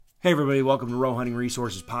Hey everybody, welcome to Rowe Hunting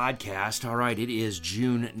Resources Podcast. All right, it is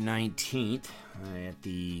June 19th at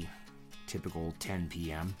the typical 10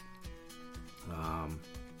 p.m.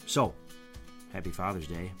 So, happy Father's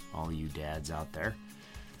Day, all you dads out there.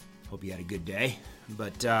 Hope you had a good day.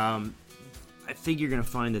 But I think you're going to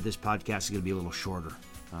find that this podcast is going to be a little shorter.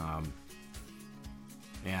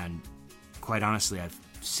 And quite honestly, I've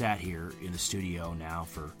sat here in the studio now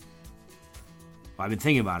I've been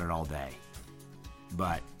thinking about it all day.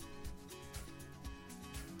 But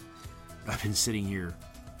I've been sitting here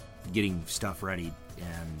getting stuff ready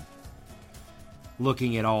and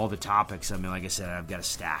looking at all the topics. I mean, like I said, I've got a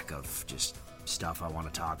stack of just stuff I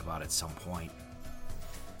want to talk about at some point.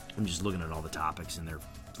 I'm just looking at all the topics, and they're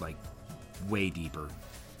like way deeper,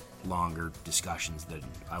 longer discussions that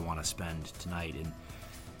I want to spend tonight. And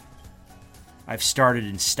I've started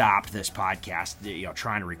and stopped this podcast,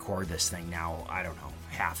 trying to record this thing now, I don't know,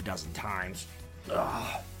 half a dozen times.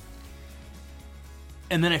 Ugh.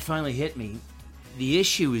 And then it finally hit me. The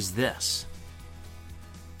issue is this.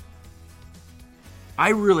 I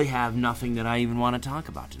really have nothing that I even want to talk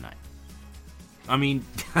about tonight. I mean,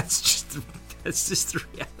 that's just the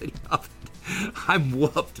reality of it. I'm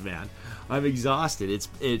whooped, man. I'm exhausted.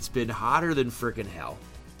 It's been hotter than frickin' hell.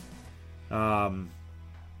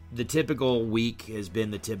 The typical week has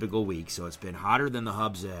been the typical week, so it's been hotter than the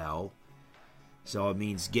hubs of hell. So it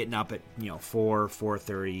means getting up at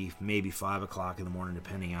 4:30, maybe 5 o'clock in the morning,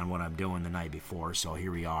 depending on what I'm doing the night before. So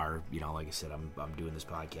here we are. Like I said, I'm doing this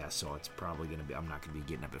podcast, so it's probably gonna be. I'm not gonna be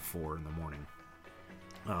getting up at 4 in the morning.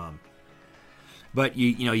 But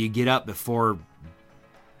you get up before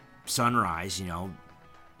sunrise,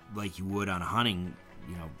 like you would on a hunting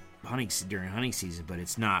during hunting season. But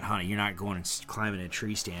it's not hunting. You're not going and climbing a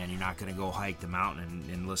tree stand. You're not gonna go hike the mountain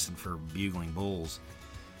and listen for bugling bulls.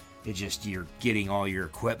 It's just you're getting all your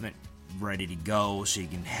equipment ready to go so you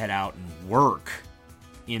can head out and work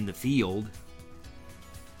in the field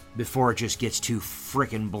before it just gets too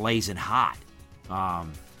frickin' blazing hot.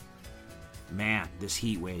 Man, this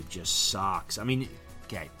heat wave just sucks. I mean,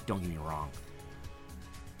 okay, don't get me wrong.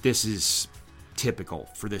 This is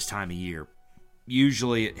typical for this time of year.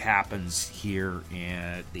 Usually it happens here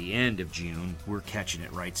at the end of June. We're catching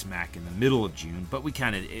it right smack in the middle of June, but we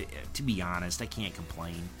kind of, to be honest, I can't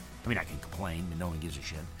complain. I mean, I can complain, but no one gives a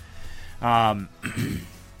shit.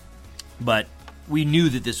 But we knew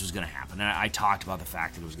that this was going to happen. And I talked about the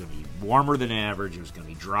fact that it was going to be warmer than average. It was going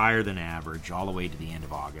to be drier than average all the way to the end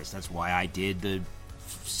of August. That's why I did the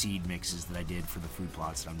seed mixes that I did for the food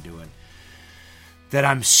plots that I'm doing, that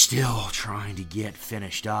I'm still trying to get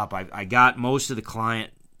finished up. I got most of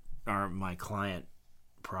my client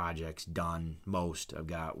projects done. Most. I've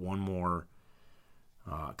got one more.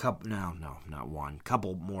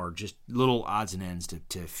 Couple more, just little odds and ends to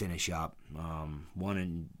finish up. One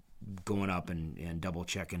in going up and double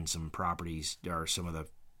checking some properties or some of the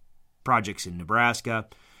projects in Nebraska.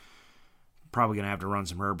 Probably gonna have to run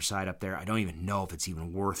some herbicide up there. I don't even know if it's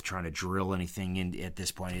even worth trying to drill anything in at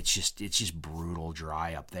this point. It's just brutal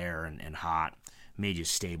dry up there and hot. May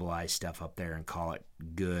just stabilize stuff up there and call it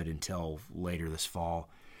good until later this fall.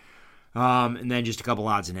 And then just a couple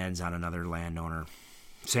odds and ends on another landowner.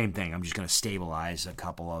 Same thing. I'm just going to stabilize a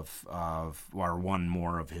couple or one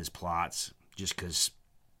more of his plots, just because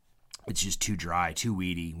it's just too dry, too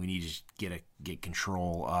weedy. We need to get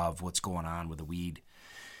control of what's going on with the weed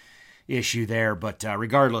issue there. But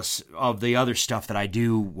regardless of the other stuff that I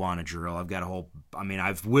do want to drill, I've got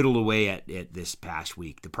I've whittled away at it this past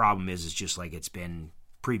week. The problem is just like it's been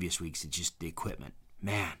previous weeks. It's just the equipment.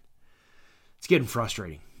 Man, it's getting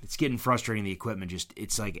frustrating. The equipment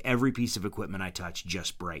it's like every piece of equipment I touch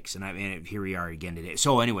just breaks. And here we are again today.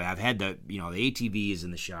 So anyway, I've had the ATV is in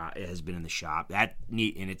the shop. It has been in the shop. And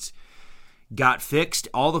it's got fixed.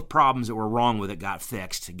 All the problems that were wrong with it got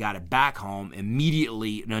fixed. Got it back home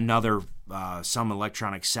immediately. Another some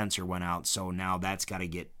electronic sensor went out. So now that's got to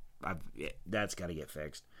get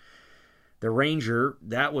fixed. The Ranger,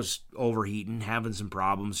 that was overheating, having some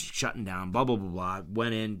problems, shutting down, blah, blah, blah, blah.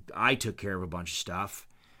 Went in, I took care of a bunch of stuff.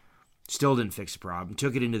 Still didn't fix the problem.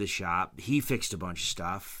 Took it into the shop. He fixed a bunch of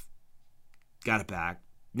stuff. Got it back.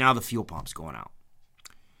 Now the fuel pump's going out.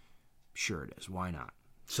 Sure it is. Why not?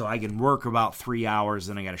 So I can work about 3 hours,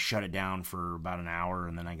 then I got to shut it down for about an hour,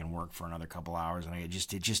 and then I can work for another couple hours. And it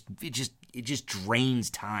just drains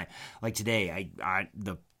time. Like today,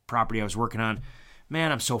 the property I was working on,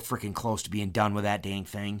 man, I'm so freaking close to being done with that dang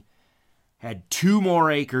thing. Had 2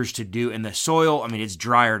 more acres to do, and the soil, it's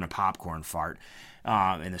drier than a popcorn fart.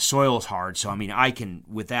 And the soil is hard, so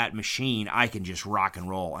with that machine, I can just rock and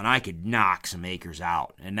roll, and I could knock some acres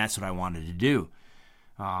out, and that's what I wanted to do.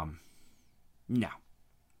 No.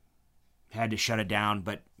 had to shut it down,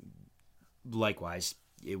 but likewise,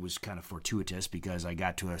 it was kind of fortuitous because I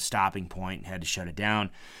got to a stopping point and had to shut it down.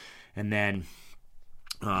 And then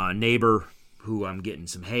a neighbor who I'm getting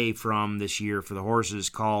some hay from this year for the horses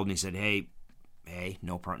called and he said, hey,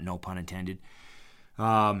 no pun intended.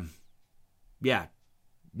 Yeah,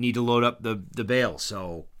 need to load up the bale.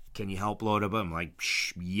 So can you help load up? I'm like,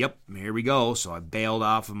 yep, here we go. So I bailed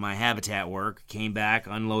off of my habitat work, came back,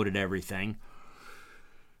 unloaded everything.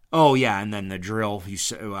 Oh, yeah, and then the drill,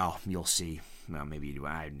 you'll see. Well, maybe you do.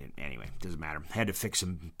 Anyway, doesn't matter. Had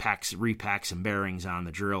to repack some bearings on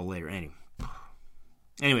the drill later.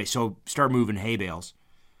 Anyway, so start moving hay bales.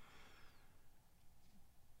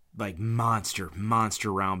 Like monster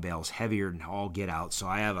round bales, heavier than all get out. So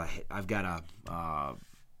I've got a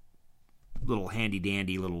little handy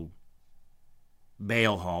dandy little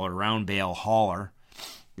bale hauler, round bale hauler.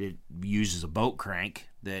 It uses a boat crank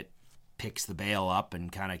that picks the bale up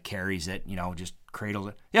and kind of carries it, just cradles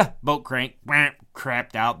it. Yeah, boat crank,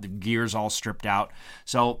 crapped out, the gears all stripped out.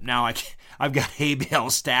 So now I've got hay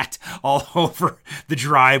bales stacked all over the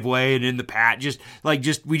driveway and in the patch.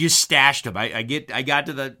 We just stashed them.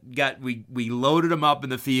 We loaded them up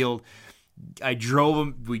in the field. I drove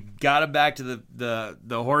them. We got them back to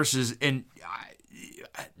the horses, and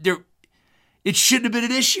it shouldn't have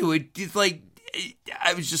been an issue. It's like,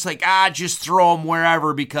 I was just like, just throw them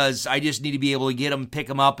wherever because I just need to be able to get them, pick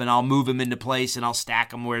them up, and I'll move them into place and I'll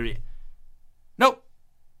stack them where. Nope,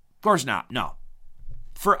 of course not. No,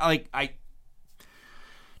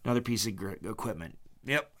 another piece of equipment.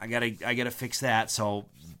 Yep, I gotta fix that. So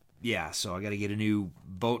yeah, I gotta get a new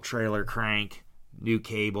boat trailer crank, new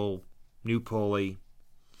cable, new pulley.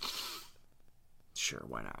 Sure,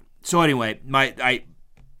 why not? So anyway,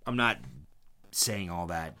 I'm not saying all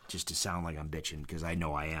that just to sound like I'm bitching because I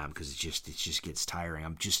know I am because it just gets tiring.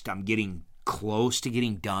 I'm getting close to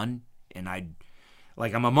getting done and I'm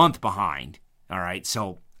a month behind. All right.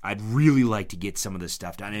 So I'd really like to get some of this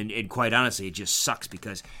stuff done. And quite honestly, it just sucks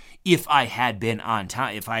because if I had been on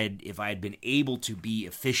time, if I had been able to be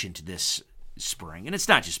efficient this spring, and it's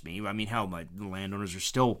not just me. I mean, the landowners are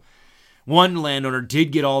still, one landowner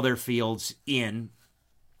did get all their fields in.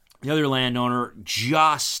 The other landowner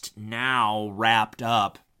just now wrapped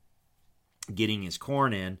up getting his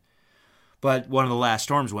corn in, but one of the last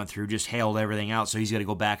storms went through, just hailed everything out, so he's got to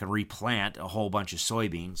go back and replant a whole bunch of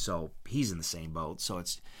soybeans. So he's in the same boat. So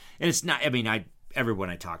it's not. I mean,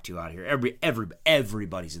 everyone I talk to out here,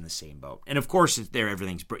 everybody's in the same boat. And of course,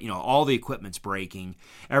 everything's all the equipment's breaking,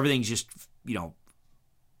 everything's just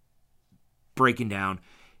breaking down.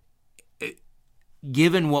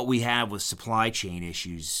 Given what we have with supply chain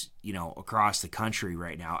issues, across the country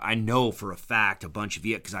right now, I know for a fact a bunch of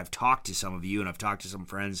you, because I've talked to some of you and I've talked to some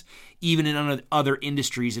friends, even in other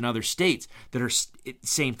industries in other states that are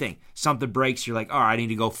same thing. Something breaks, you're like, all right, I need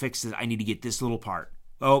to go fix this. I need to get this little part.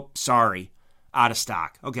 Oh, sorry, out of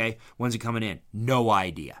stock. Okay, when's it coming in? No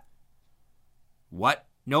idea. What?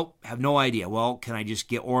 Nope, have no idea. Well, can I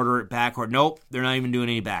just order it back? Or nope, they're not even doing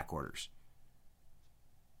any back orders.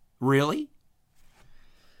 Really?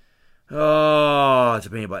 Oh, it's a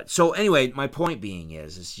pain in the butt. So anyway, my point being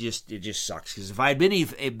is, it just sucks because if I had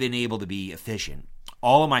been able to be efficient,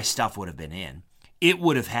 all of my stuff would have been in. It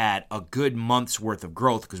would have had a good month's worth of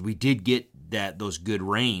growth because we did get those good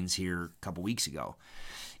rains here a couple weeks ago.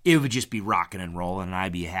 It would just be rocking and rolling, and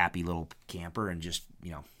I'd be a happy little camper and just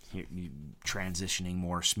transitioning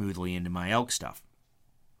more smoothly into my elk stuff.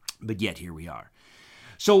 But yet here we are.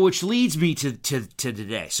 So, which leads me to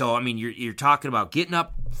today. So, I mean, you're talking about getting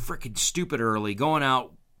up freaking stupid early, going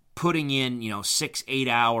out, putting in, 6-8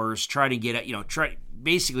 hours, trying to get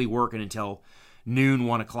basically working until noon,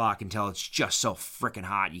 1 o'clock until it's just so freaking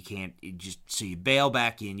hot you can't. So you bail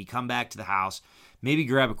back in, you come back to the house, maybe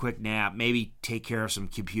grab a quick nap, maybe take care of some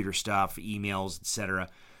computer stuff, emails, etc.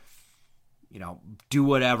 Do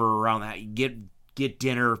whatever around that. Get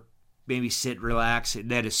dinner, maybe sit, relax,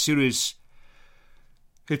 and then as soon as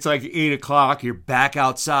it's like 8 o'clock, you're back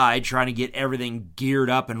outside trying to get everything geared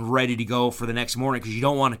up and ready to go for the next morning because you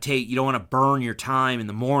don't want to burn your time in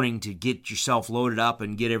the morning to get yourself loaded up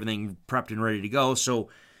and get everything prepped and ready to go. So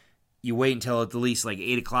you wait until at least like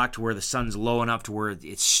 8 o'clock to where the sun's low enough to where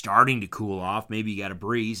it's starting to cool off. Maybe you got a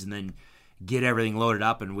breeze and then get everything loaded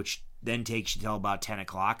up, and which then takes you till about 10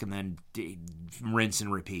 o'clock and then rinse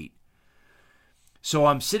and repeat. So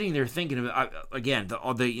I'm sitting there thinking of, again,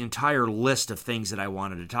 the entire list of things that I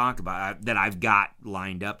wanted to talk about, that I've got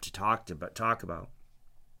lined up to talk about.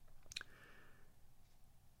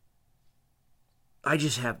 I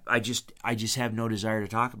just have no desire to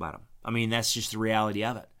talk about them. I mean, that's just the reality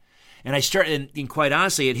of it. And and quite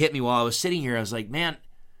honestly, it hit me while I was sitting here. I was like, man,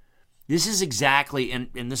 This is exactly, and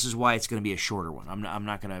this is why it's going to be a shorter one. I'm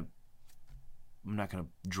not going to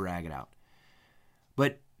drag it out.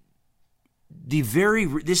 But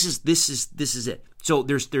this is it. So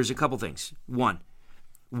there's a couple things. One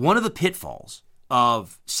of the pitfalls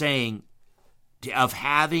of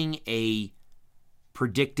having a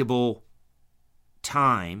predictable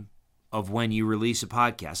time of when you release a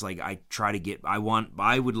podcast. Like I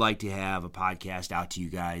would like to have a podcast out to you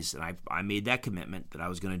guys, and I made that commitment that I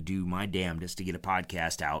was going to do my damnedest to get a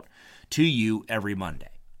podcast out to you every Monday.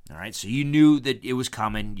 All right, so you knew that it was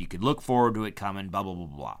coming. You could look forward to it coming, blah, blah, blah,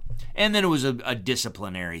 blah. And then it was a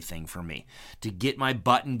disciplinary thing for me to get my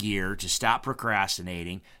butt in gear, to stop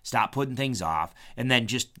procrastinating, stop putting things off, and then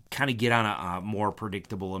just kind of get on a more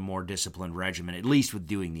predictable and more disciplined regimen, at least with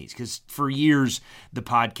doing these. Because for years, the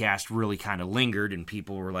podcast really kind of lingered, and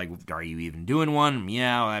people were like, are you even doing one?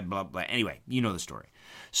 Yeah, blah, blah. Anyway, you know the story.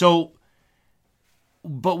 So,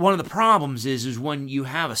 but one of the problems is when you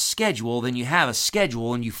have a schedule, then you have a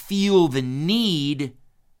schedule and you feel the need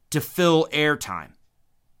to fill airtime.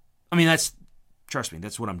 I mean, trust me,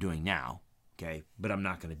 that's what I'm doing now, okay? But I'm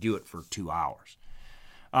not going to do it for 2 hours.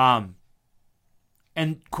 And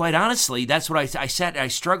quite honestly, that's what I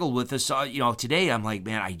struggled with this. Today I'm like,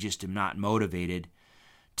 man, I just am not motivated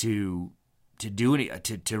to do any,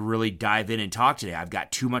 to really dive in and talk today. I've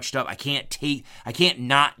got too much stuff. I can't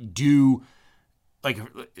not do. Like,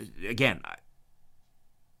 again,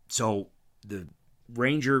 so the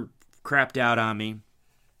Ranger crapped out on me,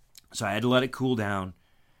 so I had to let it cool down.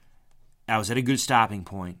 I was at a good stopping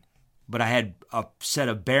point, but I had a set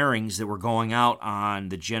of bearings that were going out on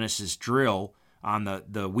the Genesis drill on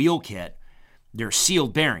the wheel kit. They're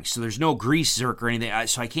sealed bearings, so there's no grease zerk or anything,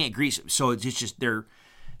 so I can't grease it. So it's just they're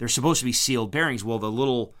supposed to be sealed bearings. Well, the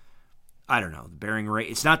little, I don't know, the bearing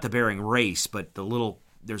race, it's not the bearing race, but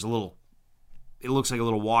there's a little, it looks like a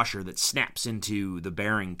little washer that snaps into the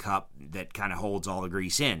bearing cup that kind of holds all the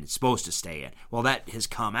grease in. It's supposed to stay in. Well, that has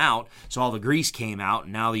come out, so all the grease came out,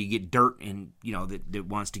 and now you get dirt and that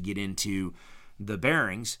wants to get into the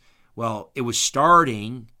bearings. Well, it was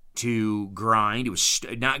starting to grind. It was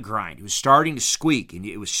not grind. It was starting to squeak, and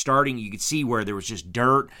it was starting. You could see where there was just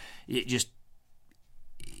dirt.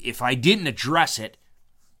 If I didn't address it,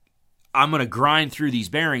 I'm going to grind through these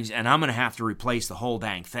bearings, and I'm going to have to replace the whole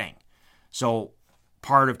dang thing. So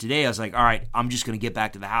part of today, I was like, all right, I'm just going to get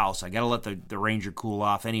back to the house. I got to let the Ranger cool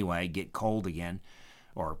off anyway, get cold again,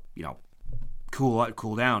 or,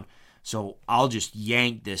 cool down. So I'll just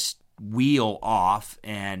yank this wheel off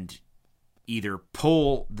and either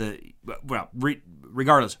pull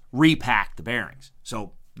regardless, repack the bearings.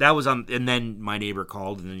 So that was and then my neighbor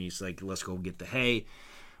called, and then he's like, let's go get the hay.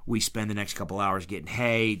 We spend the next couple hours getting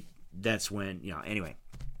hay. That's when, anyway.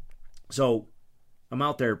 So I'm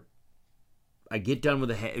out there. I get done with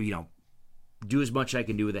the hay, do as much as I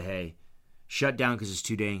can do with the hay, shut down because it's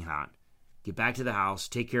too dang hot, get back to the house,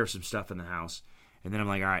 take care of some stuff in the house, and then I'm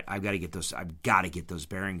like, all right, I've got to get those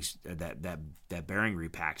bearings, that bearing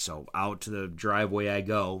repacked. So out to the driveway I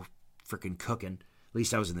go, freaking cooking. At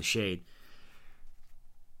least I was in the shade,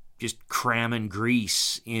 just cramming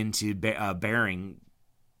grease into bearing,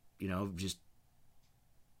 just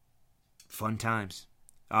fun times.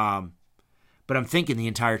 But I'm thinking the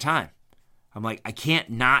entire time. I'm like, I can't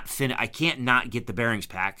not get the bearings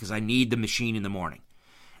packed because I need the machine in the morning.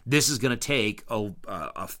 This is going to take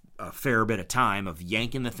a fair bit of time of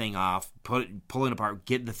yanking the thing off, pulling apart,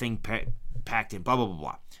 getting the thing packed in, blah, blah, blah,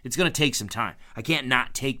 blah. It's going to take some time. I can't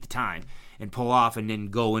not take the time and pull off and then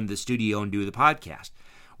go into the studio and do the podcast.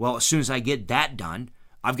 Well, as soon as I get that done,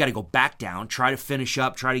 I've got to go back down, try to finish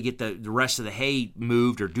up, try to get the rest of the hay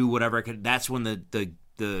moved or do whatever I could. That's when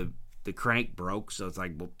the crank broke, so it's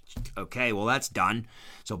like, well, okay, well, that's done.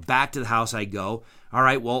 So back to the house I go. All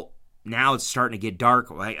right, well, now it's starting to get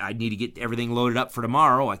dark. I need to get everything loaded up for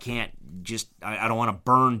tomorrow. I can't I don't want to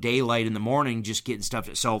burn daylight in the morning just getting stuff.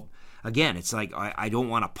 So, again, it's like I don't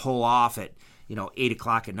want to pull off at, 8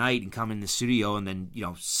 o'clock at night and come in the studio and then,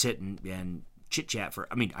 sit and chit-chat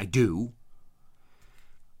I do.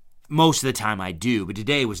 Most of the time I do, but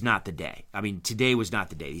today was not the day. Today was not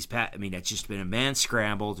the day. It's just been a mad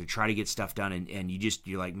scramble to try to get stuff done, and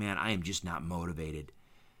you're like, man, I am just not motivated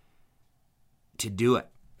to do it.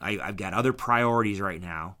 I've got other priorities right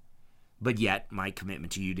now, but yet my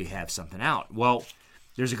commitment to you to have something out. Well,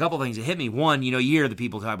 there's a couple things that hit me. One, you hear the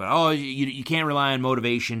people talk about, you can't rely on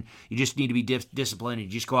motivation. You just need to be disciplined. You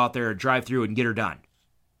just go out there and drive through and get her done.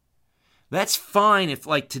 That's fine if,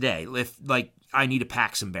 like today, I need to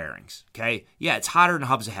pack some bearings, okay? Yeah, it's hotter than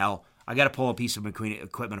hubs of hell. I got to pull a piece of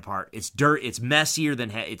equipment apart. It's dirt. It's messier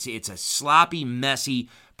than it's a sloppy, messy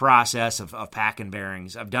process of packing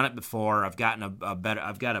bearings. I've done it before. I've gotten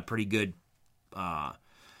I've got a pretty good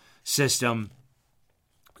system.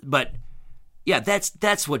 But yeah,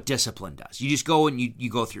 that's what discipline does. You just go and you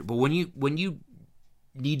go through. But when you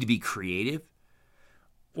need to be creative,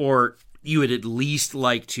 or you would at least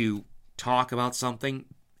like to talk about something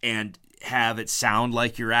and have it sound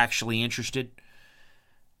like you're actually interested,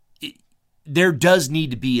 there does need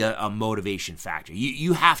to be a motivation factor.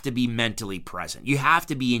 You have to be mentally present. You have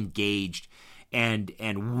to be engaged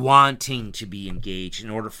and wanting to be engaged in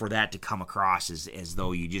order for that to come across as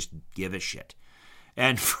though you just give a shit.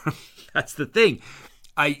 And that's the thing.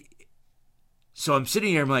 So I'm sitting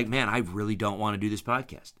here, I'm like, man, I really don't want to do this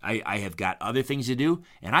podcast. I have got other things to do,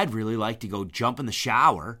 and I'd really like to go jump in the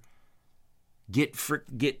shower, get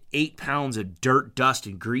 8 pounds of dirt, dust,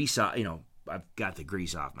 and grease off. I've got the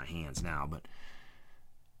grease off my hands now, but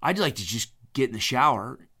I'd like to just get in the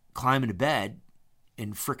shower, climb into bed,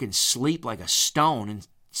 and frickin' sleep like a stone, and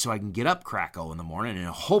so I can get up crack-o in the morning and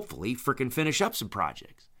hopefully frickin' finish up some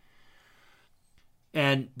projects.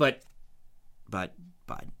 But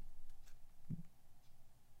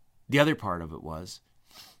the other part of it was,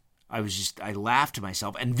 I laughed to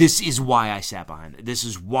myself, and this is why I sat behind it. This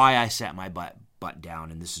is why I sat my butt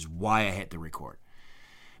down, and this is why I hit the record.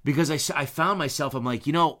 Because I found myself, I'm like,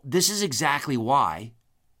 this is exactly why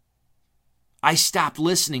I stopped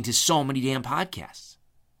listening to so many damn podcasts.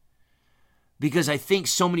 Because I think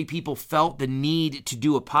so many people felt the need to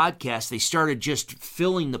do a podcast, they started just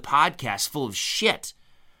filling the podcast full of shit.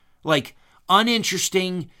 Like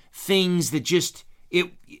uninteresting things that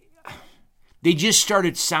they just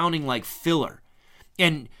started sounding like filler.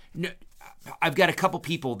 And I've got a couple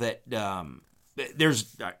people that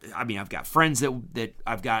I've got friends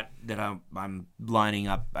that I'm lining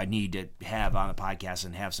up. I need to have on the podcast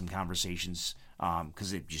and have some conversations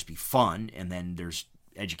because it'd just be fun. And then there's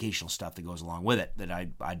educational stuff that goes along with it that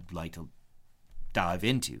I'd like to dive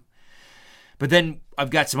into. But then I've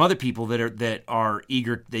got some other people that are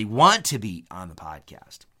eager. They want to be on the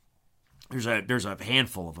podcast. There's a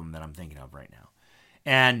handful of them that I'm thinking of right now,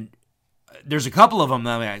 and there's a couple of them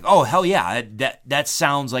that I'm like, oh hell yeah, that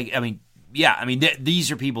sounds like. These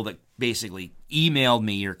are people that basically emailed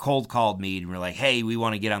me or cold called me and were like, hey, we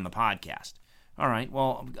want to get on the podcast. All right,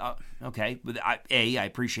 well, okay. But A, I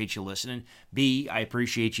appreciate you listening. B, I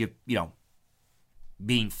appreciate you,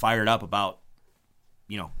 being fired up about,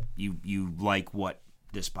 you like what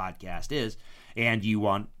this podcast is, and you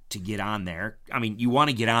want to get on there. I mean, you want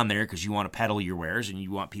to get on there because you want to peddle your wares and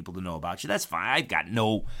you want people to know about you. That's fine.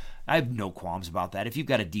 I have no qualms about that. If you've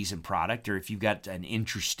got a decent product or if you've got an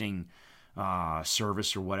interesting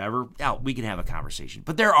service or whatever, we can have a conversation.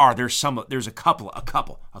 But there's a couple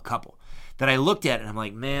that I looked at and I'm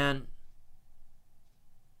like, man,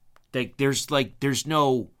 there's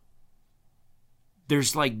no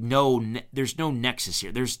nexus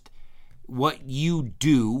here. There's what you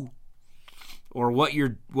do or what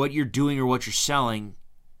you're doing or what you're selling,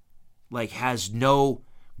 has no.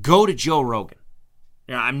 Go to Joe Rogan.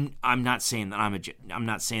 I'm not saying that I'm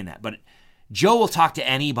not saying that, but Joe will talk to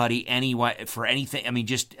anybody, anyway, for anything.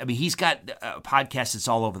 He's got a podcast that's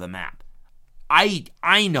all over the map. I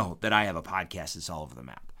know that I have a podcast that's all over the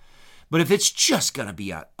map, but if it's just gonna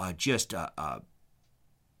be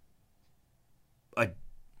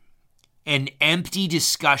an empty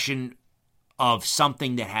discussion of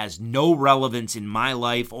something that has no relevance in my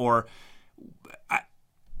life,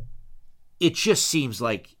 it just seems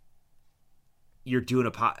like you're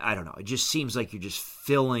doing I don't know. It just seems like you're just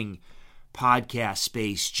filling podcast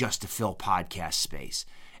space just to fill podcast space.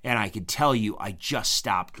 And I can tell you, I just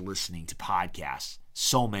stopped listening to podcasts,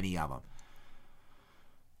 so many of them,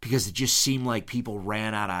 because it just seemed like people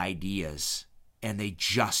ran out of ideas and they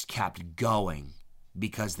just kept going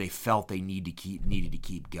because they felt they needed to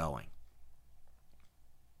keep going.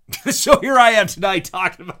 So here I am tonight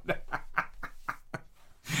talking about that.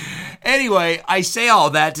 Anyway, I say all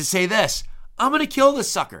that to say this. I'm going to kill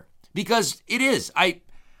this sucker because it is.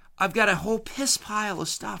 I've got a whole piss pile of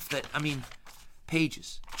stuff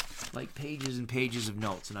pages and pages of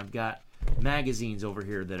notes. And I've got magazines over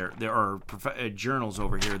here there are journals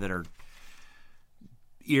over here that are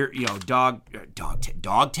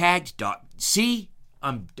dog tagged. See,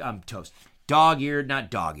 I'm toast. Dog-eared,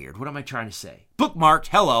 not dog-eared. What am I trying to say? Bookmarked.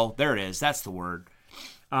 Hello, there it is. That's the word.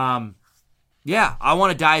 Yeah, I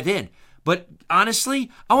want to dive in. But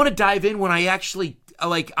honestly, I want to dive in when I actually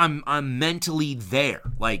I'm mentally there.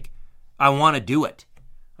 I want to do it.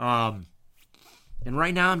 And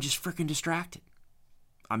right now I'm just freaking distracted.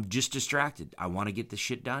 I'm just distracted. I want to get this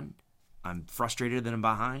shit done. I'm frustrated that I'm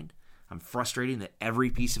behind. I'm frustrated that every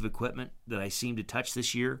piece of equipment that I seem to touch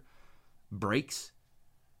this year breaks.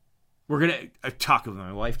 We're going to talk with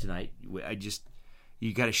my wife tonight.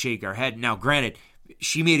 You got to shake our head. Now, granted,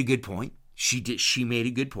 she made a good point. She made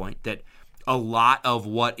a good point that a lot of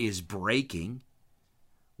what is breaking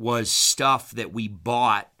was stuff that we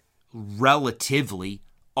bought relatively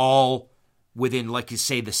all within, like you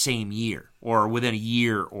say, the same year or within a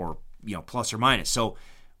year or, plus or minus. So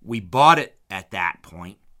we bought it at that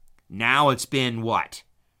point. Now it's been what?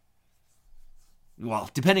 Well,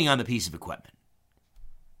 depending on the piece of equipment,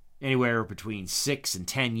 anywhere between 6 and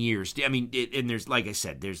 10 years. I mean, and there's, like I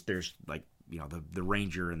said, there's like, the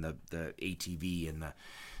Ranger and the ATV and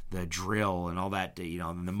the drill and all that,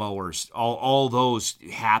 and the mowers, all those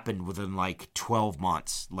happened within like 12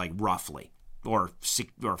 months, like roughly, or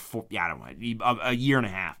 6 or 4, I don't know, a year and a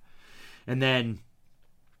half. And then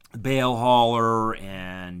bale hauler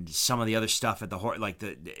and some of the other stuff at the horse, like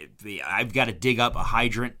I've got to dig up a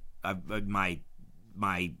hydrant. My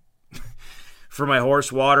for my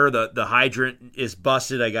horse water, the hydrant is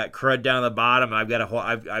busted. I got crud down the bottom.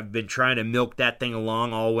 I've been trying to milk that thing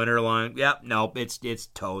along all winter long. Yep, nope, it's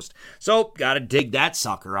toast. So got to dig that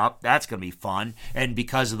sucker up. That's gonna be fun. And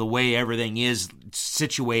because of the way everything is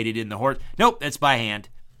situated in the horse, nope, that's by hand.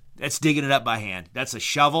 That's digging it up by hand. That's a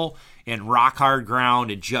shovel and rock hard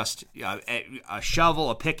ground and just a shovel,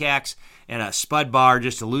 a pickaxe, and a spud bar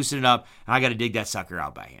just to loosen it up. And I got to dig that sucker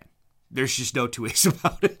out by hand. There's just no two ways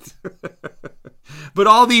about it. But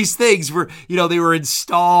all these things were, they were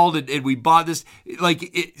installed and we bought this.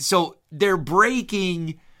 So they're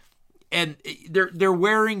breaking and they're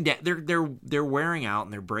wearing down. They're wearing out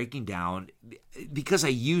and they're breaking down because I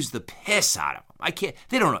use the piss out of them. I can't.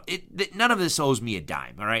 They don't know. None of this owes me a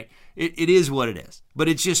dime. All right. It is what it is. But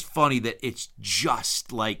it's just funny that it's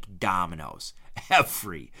just like dominoes.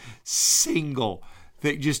 Every single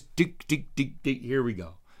thing, just tick, tick, tick, tick. Here we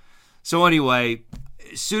go. So anyway,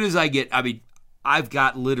 as soon as I've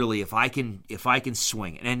got literally, if I can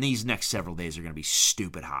swing it, and these next several days are going to be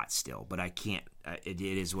stupid hot still, but I can't, it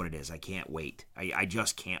is what it is. I can't wait. I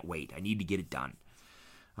just can't wait. I need to get it done.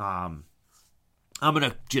 I'm going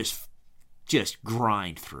to just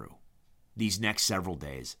grind through these next several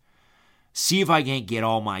days. See if I can't get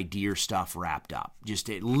all my deer stuff wrapped up. Just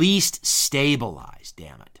at least stabilized,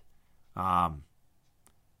 damn it. And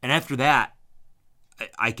after that,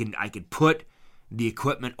 I can put the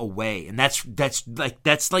equipment away, and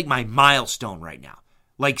that's like my milestone right now.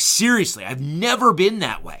 Like seriously, I've never been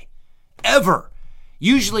that way, ever.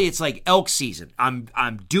 Usually it's like elk season.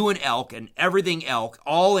 I'm doing elk and everything elk,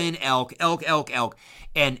 all in elk,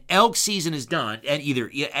 and elk season is done. And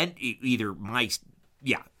either my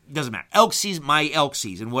doesn't matter. Elk season, my elk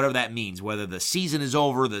season, whatever that means, whether the season is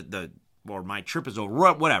over, or my trip is over,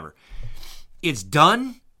 whatever, it's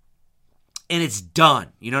done. And it's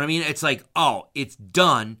done. You know what I mean? It's like, oh, it's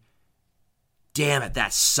done. Damn it,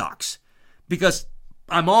 that sucks. Because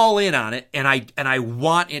I'm all in on it, and I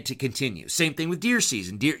want it to continue. Same thing with deer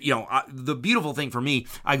season. The beautiful thing for me,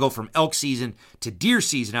 I go from elk season to deer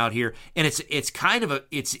season out here, and it's kind of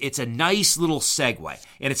it's a nice little segue,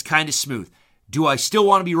 and it's kind of smooth. Do I still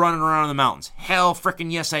want to be running around in the mountains? Hell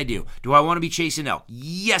frickin' yes, I do. Do I want to be chasing elk?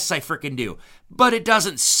 Yes, I frickin' do. But it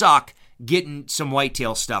doesn't suck getting some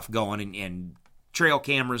whitetail stuff going and trail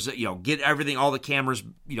cameras, get everything, all the cameras,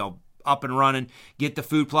 up and running, get the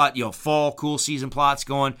food plot, fall cool season plots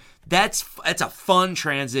going. That's a fun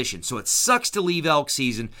transition. So it sucks to leave elk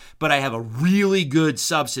season, but I have a really good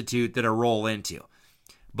substitute that I roll into.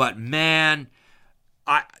 But man,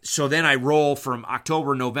 so then I roll from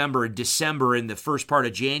October, November, and December in the first part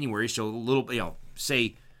of January. So a little,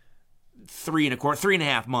 say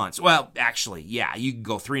 3.5 months. Well, actually, yeah, you can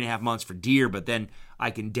go 3.5 months for deer, but then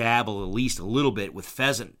I can dabble at least a little bit with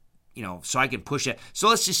pheasant, so I can push it. So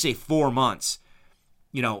let's just say 4 months,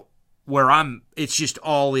 where it's just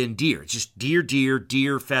all in deer. It's just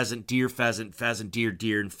deer, pheasant, pheasant,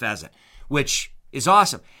 deer, and pheasant, which is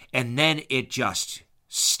awesome. And then it just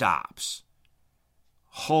stops.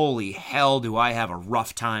 Holy hell, do I have a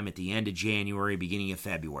rough time at the end of January, beginning of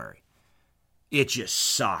February. It just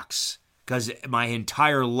sucks. Because my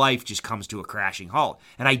entire life just comes to a crashing halt,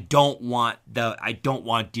 and I don't want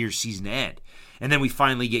deer season to end. And then we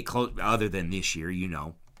finally get close. Other than this year,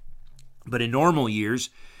 but in normal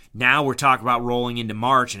years, now we're talking about rolling into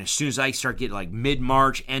March, and as soon as I start getting like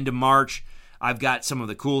mid-March, end of March, I've got some of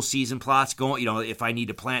the cool season plots going. If I need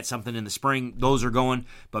to plant something in the spring, those are going.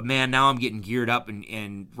 But man, now I'm getting geared up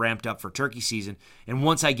and ramped up for turkey season. And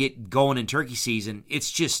once I get going in turkey season,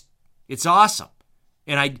 it's awesome.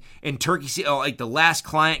 And turkey season, like the last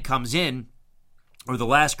client comes in, or the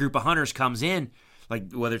last group of hunters comes in,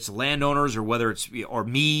 like whether it's the landowners or whether it's or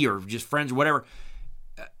me or just friends or whatever,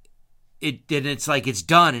 it's like it's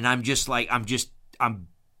done, and I'm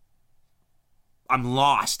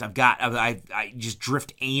lost. I just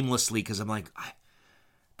drift aimlessly because I'm like,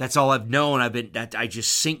 that's all I've known. I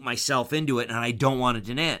just sink myself into it, and I don't want it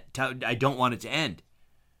to end. I don't want it to end.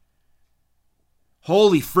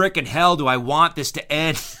 Holy frickin' hell, do I want this to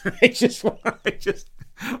end?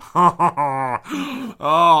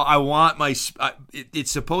 I want my.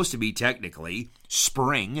 It's supposed to be technically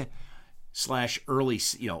spring / early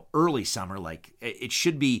summer. Like it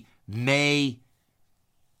should be May.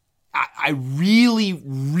 I really,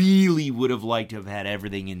 really would have liked to have had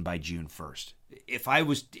everything in by June 1st. If I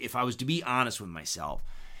was to be honest with myself,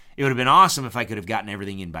 it would have been awesome if I could have gotten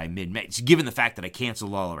everything in by mid-May. Given the fact that I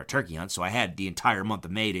canceled all of our turkey hunts, so I had the entire month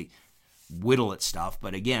of May to whittle at stuff.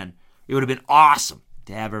 But again, it would have been awesome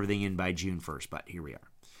to have everything in by June 1st. But here we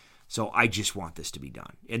are. So I just want this to be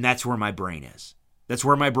done, and that's where my brain is. That's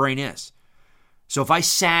where my brain is. So if I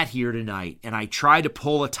sat here tonight and I tried to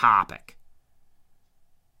pull a topic,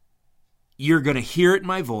 you're going to hear it in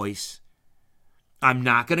my voice. I'm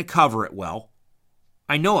not going to cover it well.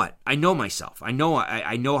 I know it. I know myself. I know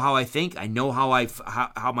how I think. I know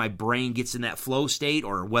how my brain gets in that flow state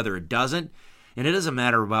or whether it doesn't. And it doesn't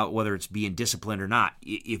matter about whether it's being disciplined or not.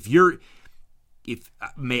 I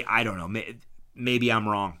don't know. Maybe I'm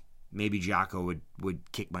wrong. Maybe Jocko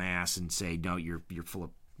would kick my ass and say, no, you're full of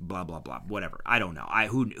blah, blah, blah, whatever. I don't know.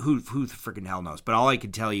 Who the freaking hell knows? But all I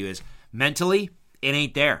can tell you is mentally, it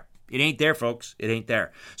ain't there. It ain't there, folks. It ain't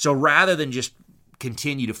there. So rather than just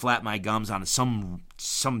continue to flap my gums on some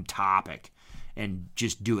topic and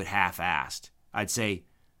just do it half-assed, I'd say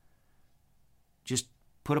just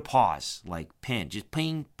put a pause, like pin. Just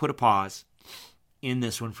ping, put a pause in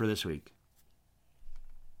this one for this week.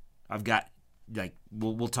 I've got, like,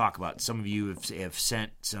 we'll talk about it. Some of you have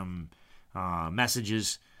sent some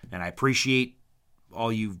messages, and I appreciate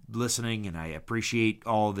all you listening, and I appreciate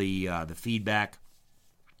all the feedback.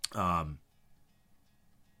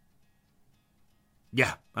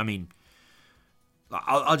 Yeah, I mean,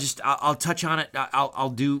 I'll touch on it.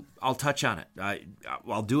 I'll touch on it.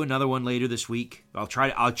 I'll do another one later this week. I will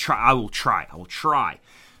try.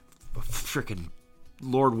 Freaking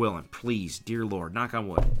Lord willing, please, dear Lord, knock on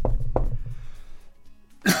wood.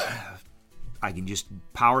 I can just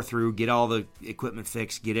power through, get all the equipment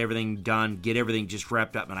fixed, get everything done, get everything just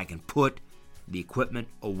wrapped up, and I can put the equipment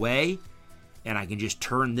away, and I can just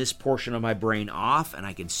turn this portion of my brain off, and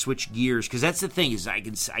I can switch gears. Because that's the thing, is I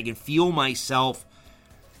can feel myself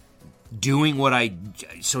doing what I...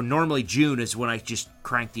 So normally June is when I just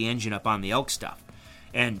crank the engine up on the elk stuff.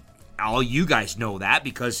 And all you guys know that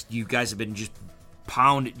because you guys have been just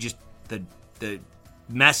pounding just the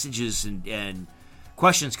messages and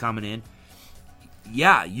questions coming in.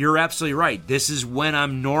 Yeah, you're absolutely right. This is when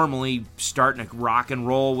I'm normally starting to rock and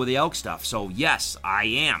roll with the elk stuff. So yes, I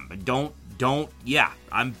am. But don't. Yeah,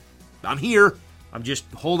 I'm here. I'm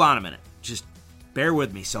just, hold on a minute. Just bear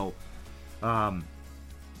with me. So,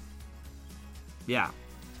 yeah,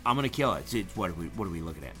 I'm gonna kill it. What are we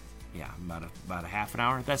looking at? Yeah, about a half an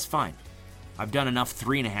hour. That's fine. I've done enough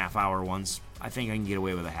 3.5 hour ones. I think I can get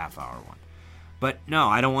away with a half hour one. But no,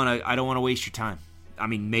 I don't want to waste your time. I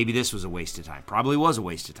mean, maybe this was a waste of time. Probably was a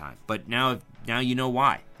waste of time. But now you know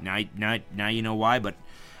why. Now you know why. But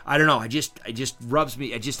I don't know. It just rubs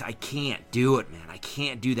me. I can't do it, man. I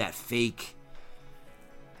can't do that fake.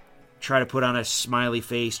 Try to put on a smiley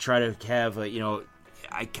face. Try to have a,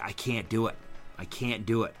 I can't do it. I can't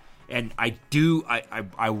do it. And I do.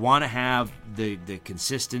 I want to have the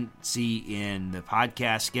consistency in the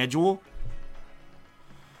podcast schedule.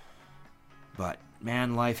 But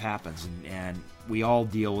man, life happens, and we all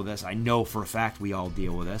deal with this. I know for a fact we all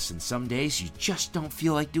deal with this, and some days you just don't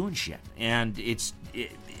feel like doing shit. And it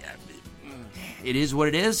is what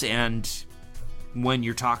it is, and when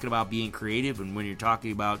you're talking about being creative and when you're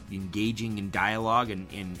talking about engaging in dialogue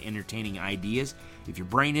and entertaining ideas, if your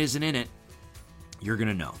brain isn't in it, you're going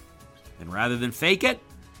to know. And rather than fake it,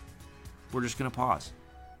 we're just going to pause.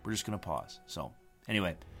 So,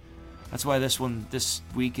 anyway, that's why this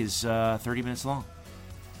week is 30 minutes long.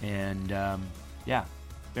 And, yeah,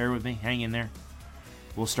 bear with me. Hang in there.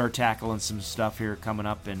 We'll start tackling some stuff here coming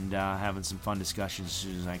up and having some fun discussions as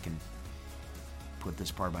soon as I can put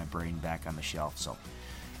this part of my brain back on the shelf. So,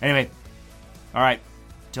 anyway, all right,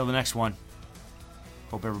 till the next one.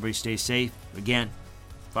 Hope everybody stays safe. Again,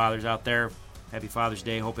 fathers out there, happy Father's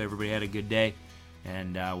Day. Hope everybody had a good day,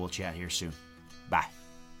 and we'll chat here soon. Bye.